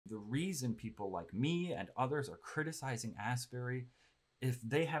the reason people like me and others are criticizing Asbury, if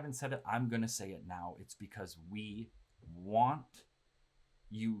they haven't said it, I'm going to say it now. It's because we want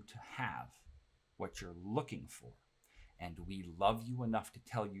you to have what you're looking for. And we love you enough to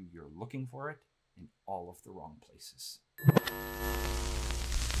tell you you're looking for it in all of the wrong places.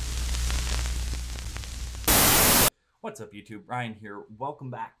 What's up, YouTube? Ryan here. Welcome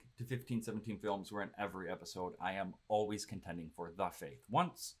back to 1517 Films, where in every episode I am always contending for the faith,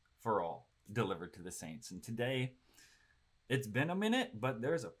 once for all, delivered to the saints. And today, it's been a minute, but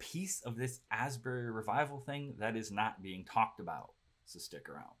there's a piece of this Asbury revival thing that is not being talked about. So stick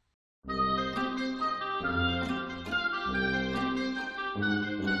around.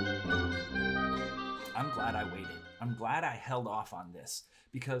 I'm glad I waited. I'm glad I held off on this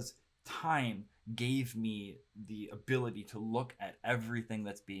because time gave me the ability to look at everything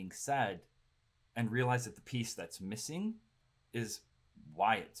that's being said and realize that the piece that's missing is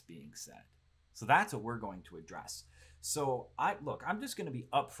why it's being said. So that's what we're going to address. So I'm just going to be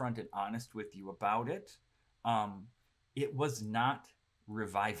upfront and honest with you about it. It was not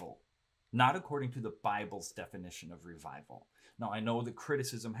revival, not according to the Bible's definition of revival. Now, I know the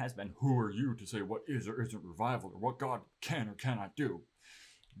criticism has been, who are you to say what is or isn't revival or what God can or cannot do?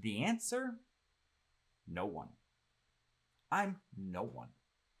 The answer, no one. I'm no one.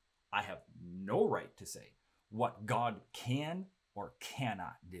 I have no right to say what God can or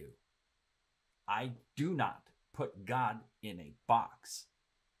cannot do. I do not put God in a box,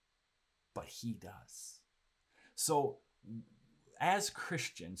 but he does. So as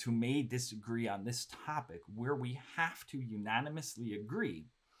Christians who may disagree on this topic, where we have to unanimously agree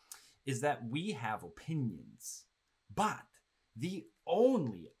is that we have opinions, but the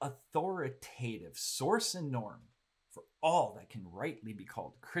only authoritative source and norm for all that can rightly be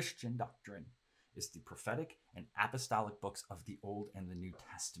called Christian doctrine is the prophetic and apostolic books of the Old and the New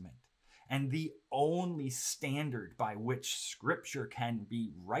Testament. And the only standard by which Scripture can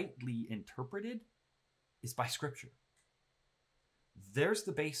be rightly interpreted is by Scripture. There's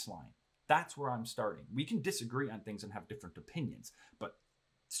the baseline. That's where I'm starting. We can disagree on things and have different opinions, but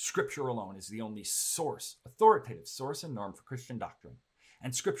Scripture alone is the only source, authoritative source and norm for Christian doctrine.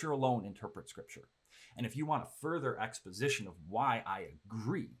 And Scripture alone interprets Scripture. And if you want a further exposition of why I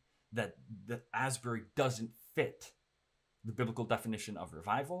agree that Asbury doesn't fit the biblical definition of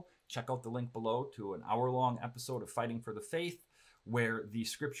revival, check out the link below to an hour-long episode of Fighting for the Faith, where the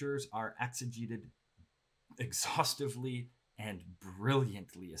Scriptures are exegeted exhaustively and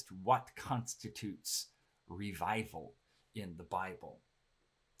brilliantly as to what constitutes revival in the Bible.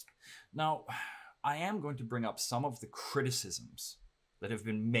 Now, I am going to bring up some of the criticisms that have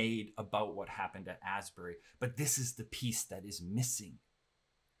been made about what happened at Asbury, but this is the piece that is missing.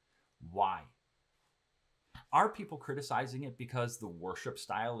 Why? Are people criticizing it because the worship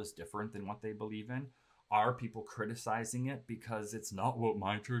style is different than what they believe in? Are people criticizing it because it's not what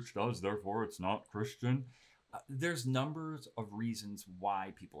my church does, therefore it's not Christian? There's numbers of reasons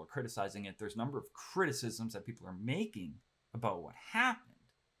why people are criticizing it. There's a number of criticisms that people are making about what happened.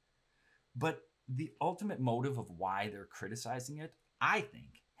 But the ultimate motive of why they're criticizing it, I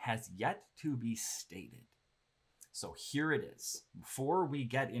think, has yet to be stated. So here it is. Before we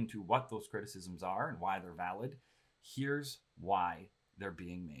get into what those criticisms are and why they're valid, here's why they're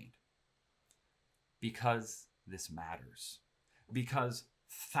being made. Because this matters. Because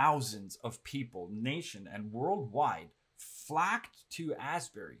thousands of people, nation and worldwide, flocked to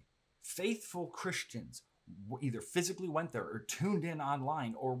Asbury. Faithful Christians either physically went there or tuned in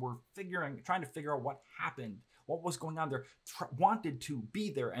online or were trying to figure out what happened, what was going on there, wanted to be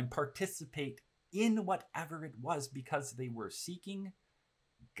there and participate in whatever it was because they were seeking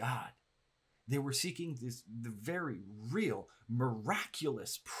God. They were seeking the very real,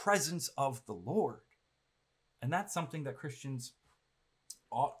 miraculous presence of the Lord. And that's something that Christians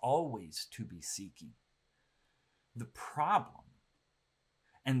ought always to be seeking. The problem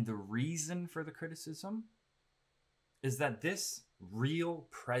and the reason for the criticism is that this real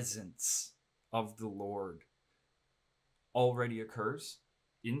presence of the Lord already occurs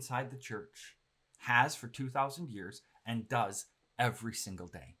inside the church, has for 2,000 years, and does every single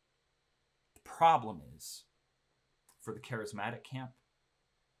day. The problem is, for the charismatic camp,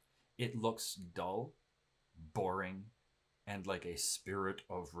 it looks dull, boring, and like a spirit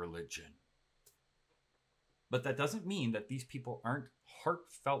of religion. But that doesn't mean that these people aren't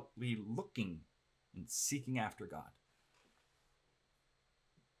heartfeltly looking and seeking after God.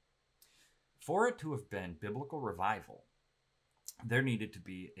 For it to have been biblical revival, there needed to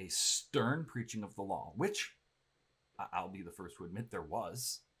be a stern preaching of the law, which I'll be the first to admit there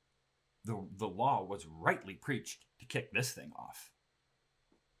was. The law was rightly preached to kick this thing off.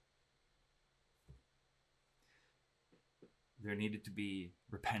 There needed to be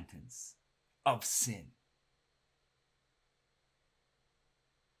repentance of sin.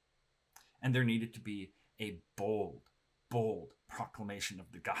 And there needed to be a bold, bold proclamation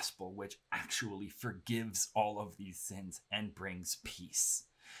of the gospel, which actually forgives all of these sins and brings peace.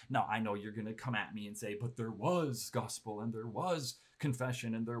 Now, I know you're going to come at me and say, but there was gospel, and there was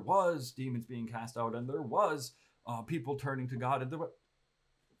confession, and there was demons being cast out, and there was people turning to God. And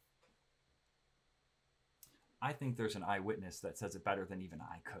I think there's an eyewitness that says it better than even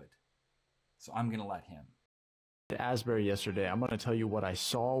I could. So I'm going to let him. At Asbury yesterday, I'm going to tell you what I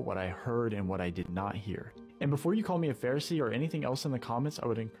saw, what I heard, and what I did not hear. And before you call me a Pharisee or anything else in the comments, I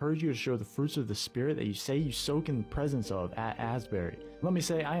would encourage you to show the fruits of the Spirit that you say you soak in the presence of at Asbury. Let me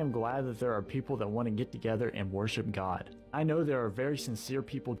say, I am glad that there are people that want to get together and worship God. I know there are very sincere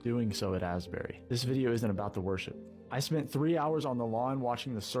people doing so at Asbury. This video isn't about the worship. I spent 3 hours on the lawn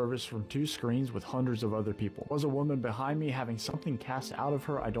watching the service from 2 screens with hundreds of other people. There was a woman behind me having something cast out of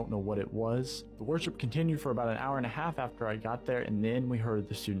her. I don't know what it was. The worship continued for about an hour and a half after I got there, and then we heard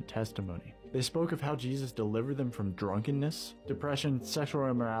the student testimony. They spoke of how Jesus delivered them from drunkenness, depression, sexual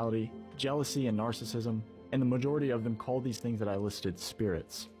immorality, jealousy, and narcissism, and the majority of them called these things that I listed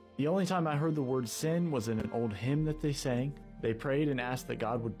spirits. The only time I heard the word sin was in an old hymn that they sang. They prayed and asked that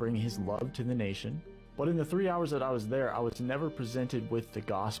God would bring his love to the nation. But in the 3 hours that I was there, I was never presented with the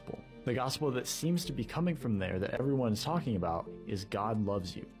gospel. The gospel that seems to be coming from there that everyone is talking about is God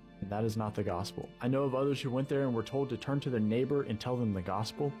loves you. And that is not the gospel. I know of others who went there and were told to turn to their neighbor and tell them the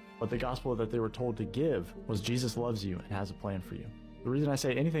gospel, but the gospel that they were told to give was Jesus loves you and has a plan for you. The reason I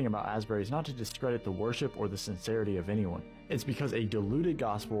say anything about Asbury is not to discredit the worship or the sincerity of anyone. It's because a diluted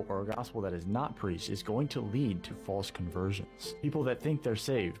gospel or a gospel that is not preached is going to lead to false conversions. People that think they're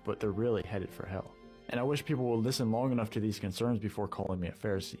saved, but they're really headed for hell. And I wish people would listen long enough to these concerns before calling me a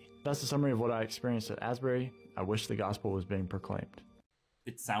Pharisee. That's the summary of what I experienced at Asbury. I wish the gospel was being proclaimed.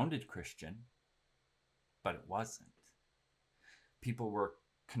 It sounded Christian, but it wasn't. People were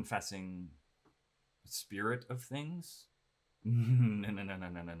confessing the spirit of things.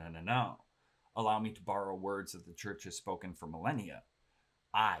 No. Allow me to borrow words that the church has spoken for millennia.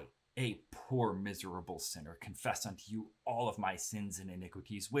 I, a poor, miserable sinner, confess unto you all of my sins and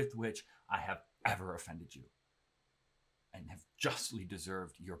iniquities with which I have ever offended you, and have justly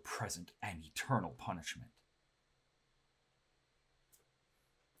deserved your present and eternal punishment.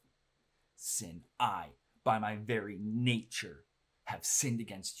 Sin, I, by my very nature, have sinned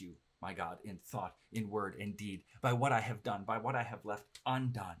against you, my God, in thought, in word, in deed, by what I have done, by what I have left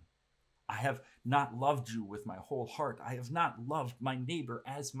undone. I have not loved you with my whole heart. I have not loved my neighbor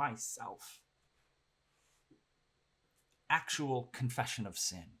as myself. Actual confession of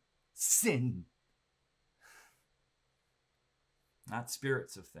sin. Sin. Not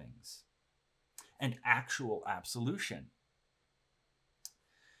spirits of things. And actual absolution.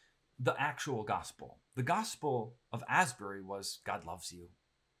 The actual gospel. The gospel of Asbury was God loves you.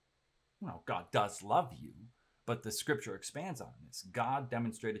 Well, God does love you, but the scripture expands on this. God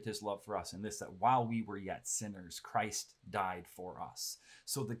demonstrated his love for us in this, that while we were yet sinners, Christ died for us.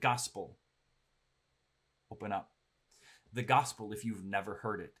 So the gospel, open up. The gospel, if you've never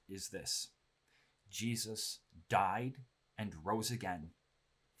heard it, is this. Jesus died and rose again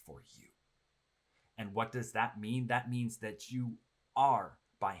for you. And what does that mean? That means that you are,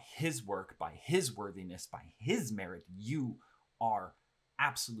 by his work, by his worthiness, by his merit, you are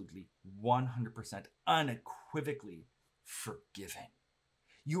absolutely 100% unequivocally forgiven.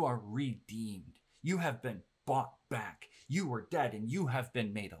 You are redeemed. You have been bought back. You were dead and you have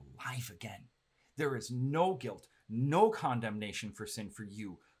been made alive again. There is no guilt, no condemnation for sin for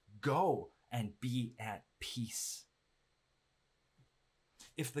you. Go and be at peace.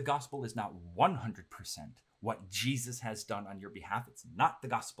 If the gospel is not 100% what Jesus has done on your behalf, it's not the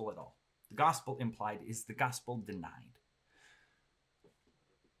gospel at all. The gospel implied is the gospel denied.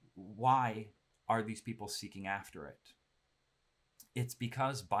 Why are these people seeking after it? It's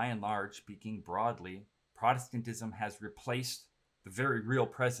because, by and large, speaking broadly, Protestantism has replaced the very real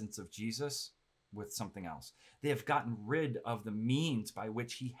presence of Jesus with something else. They have gotten rid of the means by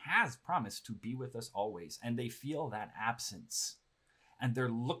which he has promised to be with us always, and they feel that absence. And they're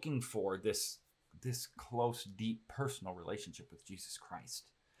looking for this close, deep, personal relationship with Jesus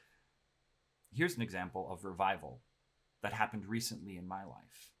Christ. Here's an example of revival that happened recently in my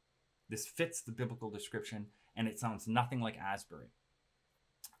life. This fits the biblical description, and it sounds nothing like Asbury.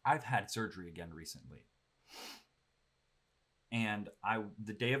 I've had surgery again recently. And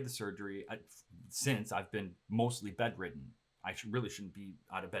the day of the surgery, since I've been mostly bedridden, I really shouldn't be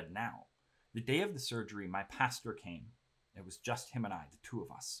out of bed now. The day of the surgery, my pastor came. It was just him and I, the two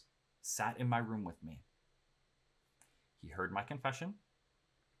of us, sat in my room with me. He heard my confession.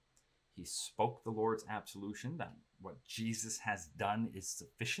 He spoke the Lord's absolution that what Jesus has done is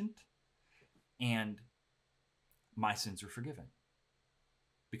sufficient, and my sins were forgiven.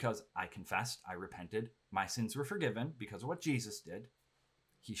 Because I confessed, I repented, my sins were forgiven because of what Jesus did.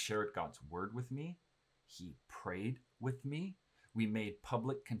 He shared God's word with me. He prayed with me. We made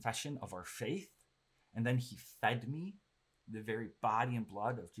public confession of our faith. And then he fed me the very body and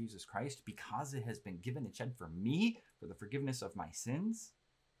blood of Jesus Christ because it has been given and shed for me for the forgiveness of my sins.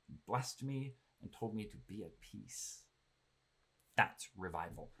 He blessed me and told me to be at peace. That's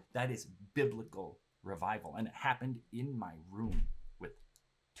revival. That is biblical revival. And it happened in my room with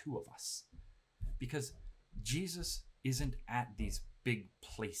two of us. Because Jesus isn't at these big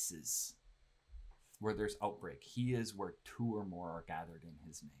places where there's outbreak. He is where two or more are gathered in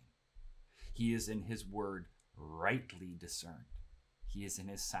his name. He is in his word rightly discerned. He is in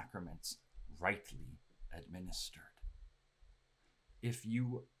his sacraments rightly administered. If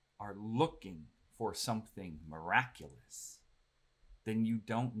you are looking for something miraculous, then you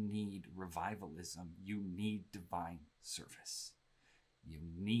don't need revivalism. You need divine service. You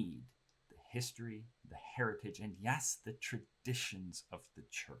need the history, the heritage, and yes, the traditions of the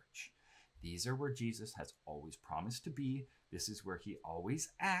church. These are where Jesus has always promised to be. This is where he always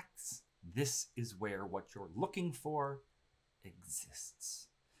acts. This is where what you're looking for exists.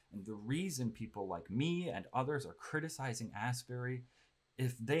 And the reason people like me and others are criticizing Asbury,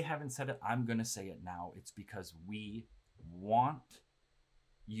 if they haven't said it, I'm going to say it now. It's because we want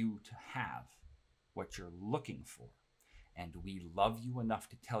you to have what you're looking for. And we love you enough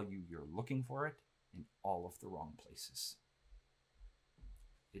to tell you you're looking for it in all of the wrong places.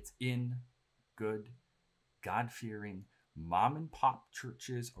 It's in good, God-fearing, mom and pop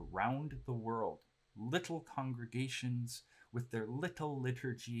churches around the world, little congregations with their little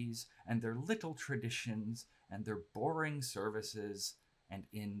liturgies and their little traditions and their boring services, and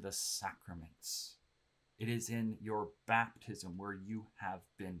in the sacraments. It is in your baptism where you have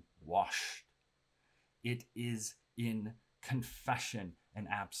been washed. It is in confession and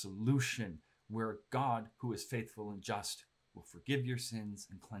absolution where God, who is faithful and just, will forgive your sins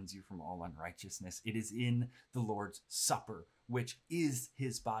and cleanse you from all unrighteousness. It is in the Lord's Supper, which is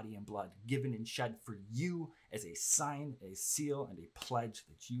his body and blood given and shed for you as a sign, a seal, and a pledge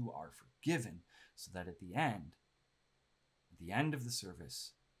that you are forgiven, so that at the end of the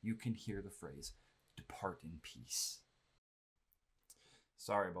service, you can hear the phrase, "Depart in peace."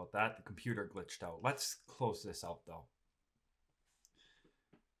 Sorry about that. The computer glitched out. Let's close this out, though.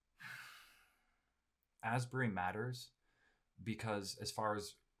 Asbury Matters, because as far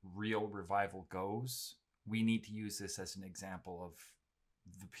as real revival goes, we need to use this as an example of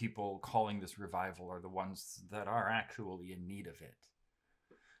the people calling this revival are the ones that are actually in need of it.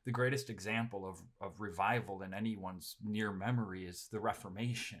 The greatest example of revival in anyone's near memory is the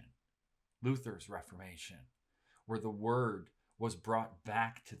Reformation, Luther's Reformation, where the word was brought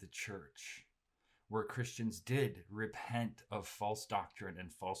back to the church, where Christians did repent of false doctrine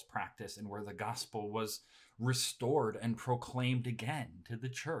and false practice, and where the gospel was restored and proclaimed again to the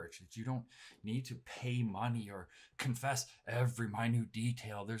church, that you don't need to pay money or confess every minute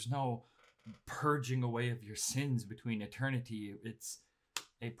detail. There's no purging away of your sins between eternity. It's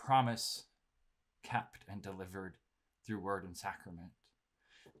a promise kept and delivered through word and sacrament.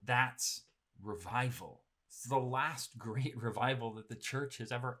 That's revival. It's the last great revival that the church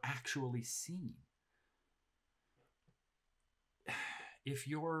has ever actually seen. If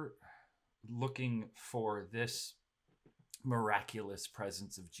you're looking for this miraculous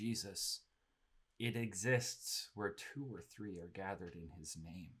presence of Jesus, it exists where two or three are gathered in his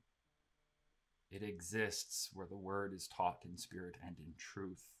name. It exists where the word is taught in spirit and in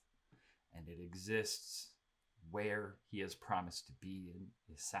truth. And it exists where he has promised to be in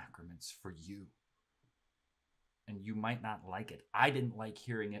his sacraments for you. And you might not like it. I didn't like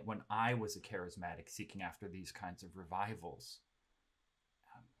hearing it when I was a charismatic seeking after these kinds of revivals.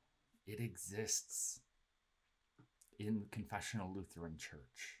 It exists in the confessional Lutheran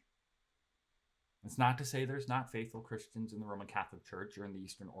Church. It's not to say there's not faithful Christians in the Roman Catholic Church or in the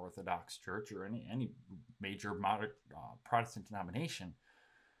Eastern Orthodox Church or any major modern Protestant denomination.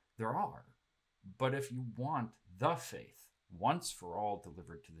 There are. But if you want the faith once for all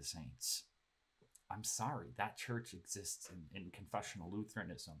delivered to the saints, I'm sorry, that church exists in confessional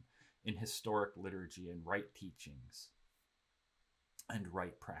Lutheranism, in historic liturgy and right teachings and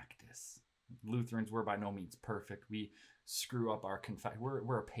right practice. Lutherans were by no means perfect. We screw up our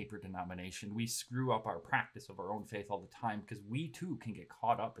we're a paper denomination. We screw up our practice of our own faith all the time because we too can get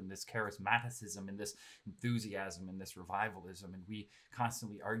caught up in this charismaticism, in this enthusiasm, in this revivalism, and we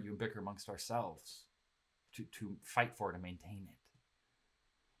constantly argue and bicker amongst ourselves. to fight for, to maintain it.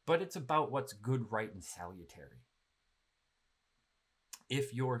 But it's about what's good, right, and salutary.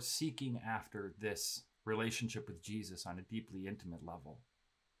 If you're seeking after this relationship with Jesus on a deeply intimate level,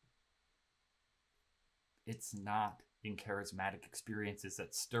 it's not in charismatic experiences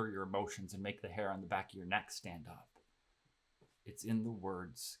that stir your emotions and make the hair on the back of your neck stand up. It's in the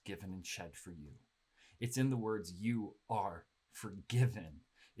words given and shed for you. It's in the words, you are forgiven.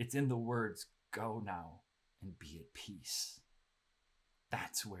 It's in the words, go now and be at peace.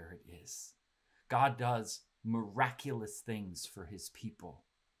 That's where it is. God does miraculous things for his people,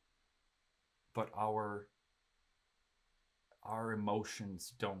 but our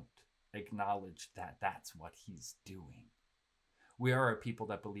emotions don't acknowledge that that's what he's doing. We are a people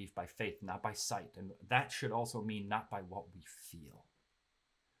that believe by faith, not by sight, and that should also mean not by what we feel.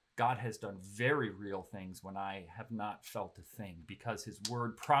 God has done very real things when I have not felt a thing, because his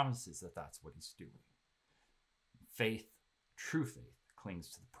word promises that that's what he's doing. Faith, true faith, clings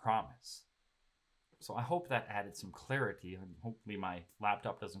to the promise. So I hope that added some clarity, and hopefully my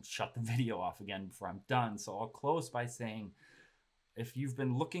laptop doesn't shut the video off again before I'm done. So I'll close by saying, if you've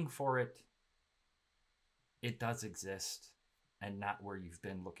been looking for it, it does exist, and not where you've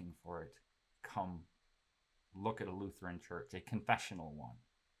been looking for it. Come look at a Lutheran church, a confessional one,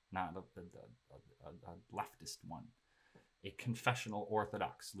 not a leftist one, a confessional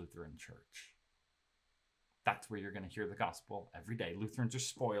Orthodox Lutheran church. That's where you're going to hear the gospel every day. Lutherans are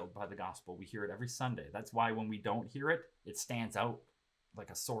spoiled by the gospel. We hear it every Sunday. That's why when we don't hear it, it stands out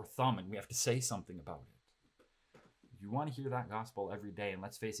like a sore thumb, and we have to say something about it. If you want to hear that gospel every day, and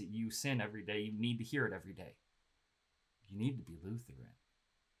let's face it, you sin every day, you need to hear it every day. You need to be Lutheran.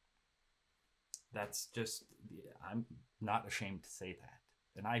 That's just, I'm not ashamed to say that.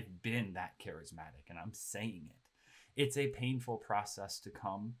 And I've been that charismatic, and I'm saying it. It's a painful process to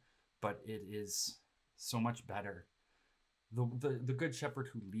come, but it is so much better. The good shepherd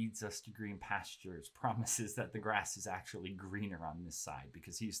who leads us to green pastures promises that the grass is actually greener on this side,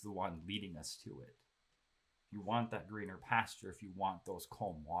 because he's the one leading us to it. If you want that greener pasture, if you want those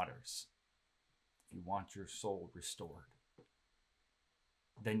calm waters, if you want your soul restored,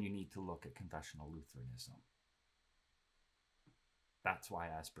 then you need to look at confessional Lutheranism. That's why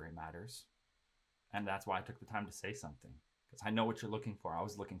Asbury matters. And that's why I took the time to say something. Because I know what you're looking for. I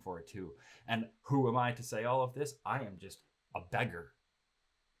was looking for it too. And who am I to say all of this? I am just a beggar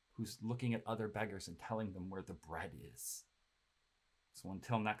who's looking at other beggars and telling them where the bread is. So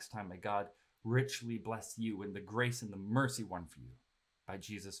until next time, may God richly bless you in the grace and the mercy won for you by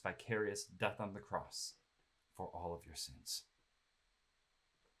Jesus' vicarious death on the cross for all of your sins.